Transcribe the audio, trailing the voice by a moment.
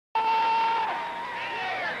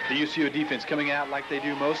The UCO defense coming out like they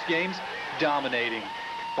do most games, dominating.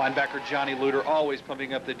 Linebacker Johnny Luter always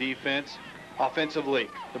pumping up the defense. Offensively,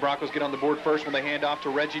 the Broncos get on the board first when they hand off to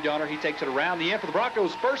Reggie Donner. He takes it around the end for the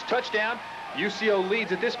Broncos' first touchdown. UCO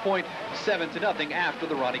leads at this point 7-0 after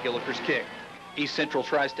the Ronnie Gilliker's kick. East Central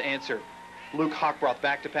tries to answer. Luke Hockbroth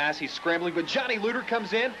back to pass. He's scrambling, but Johnny Luter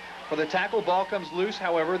comes in for the tackle. Ball comes loose.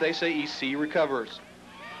 However, they say EC recovers.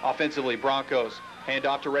 Offensively, Broncos hand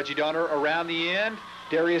off to Reggie Donner around the end.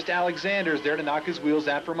 Darius Alexander's there to knock his wheels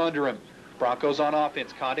out from under him. Broncos on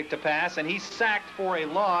offense. Condick to pass, and he's sacked for a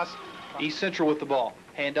loss. East Central with the ball.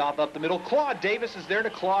 Handoff up the middle. Claude Davis is there to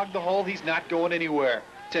clog the hole. He's not going anywhere.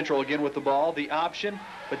 Central again with the ball. The option,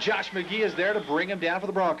 but Josh McGee is there to bring him down for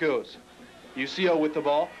the Broncos. UCO with the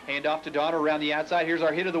ball. Handoff to Donner around the outside. Here's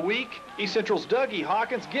our hit of the week. East Central's Dougie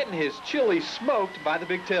Hawkins getting his chili smoked by the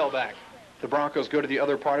big tailback. The Broncos go to the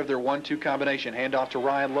other part of their 1-2 combination. Handoff to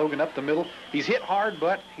Ryan Logan up the middle. He's hit hard,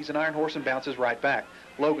 but he's an iron horse and bounces right back.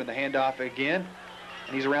 Logan, the handoff again.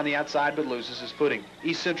 And he's around the outside but loses his footing.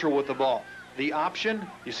 East Central with the ball. The option,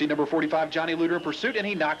 you see number 45, Johnny Luter in pursuit, and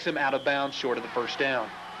he knocks him out of bounds short of the first down.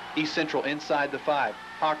 East Central inside the 5.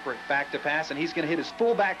 Hockbroth back to pass, and he's going to hit his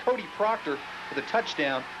fullback, Cody Proctor, for the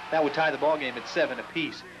touchdown. That would tie the ball game at 7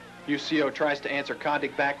 apiece. UCO tries to answer.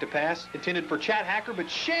 Condick back to pass, intended for Chad Hacker, but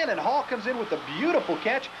Shannon Hall comes in with a beautiful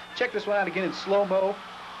catch. Check this one out again in slow-mo.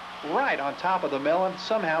 Right on top of the melon.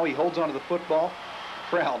 Somehow he holds onto the football.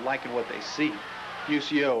 Crowd liking what they see.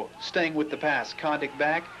 UCO staying with the pass. Condick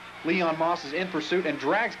back. Leon Moss is in pursuit and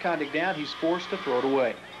drags Condick down. He's forced to throw it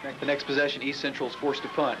away. The next possession, East Central is forced to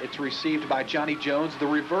punt. It's received by Johnny Jones. The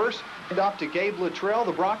reverse, and off to Gabe Luttrell.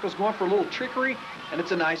 The Broncos going for a little trickery, and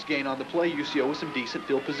it's a nice gain on the play. UCO with some decent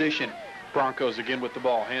field position. Broncos again with the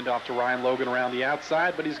ball. Handoff to Ryan Logan around the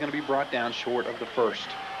outside, but he's going to be brought down short of the first.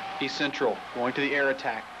 East Central going to the air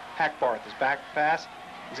attack. Hackbarth is back pass.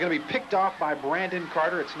 He's going to be picked off by Brandon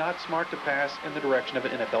Carter. It's not smart to pass in the direction of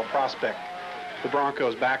an NFL prospect. The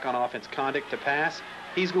Broncos back on offense. Condick to pass.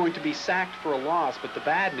 He's going to be sacked for a loss, but the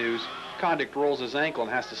bad news, Condick rolls his ankle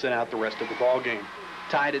and has to sit out the rest of the ball game.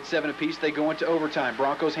 Tied at 7 apiece, they go into overtime.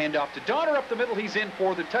 Broncos hand off to Donner up the middle. He's in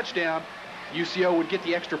for the touchdown. UCO would get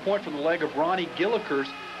the extra point from the leg of Ronnie Gillikers.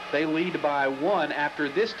 They lead by 1 after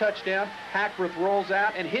this touchdown. Hackworth rolls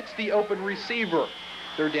out and hits the open receiver.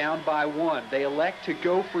 They're down by 1. They elect to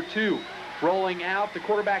go for 2. Rolling out the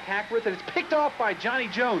quarterback Hackworth, and it's picked off by Johnny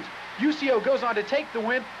Jones. UCO goes on to take the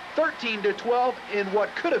win 13-12 in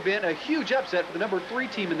what could have been a huge upset for the number 3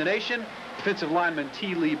 team in the nation. Defensive lineman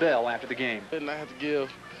T. Lee Bell after the game. And I have to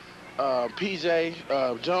give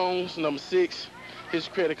PJ Jones, number 6, his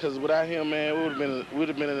credit, because without him, man, we would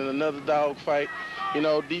have been in another dog fight. You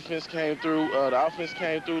know, defense came through, the offense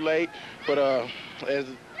came through late, but as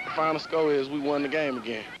the final score is, we won the game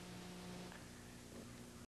again.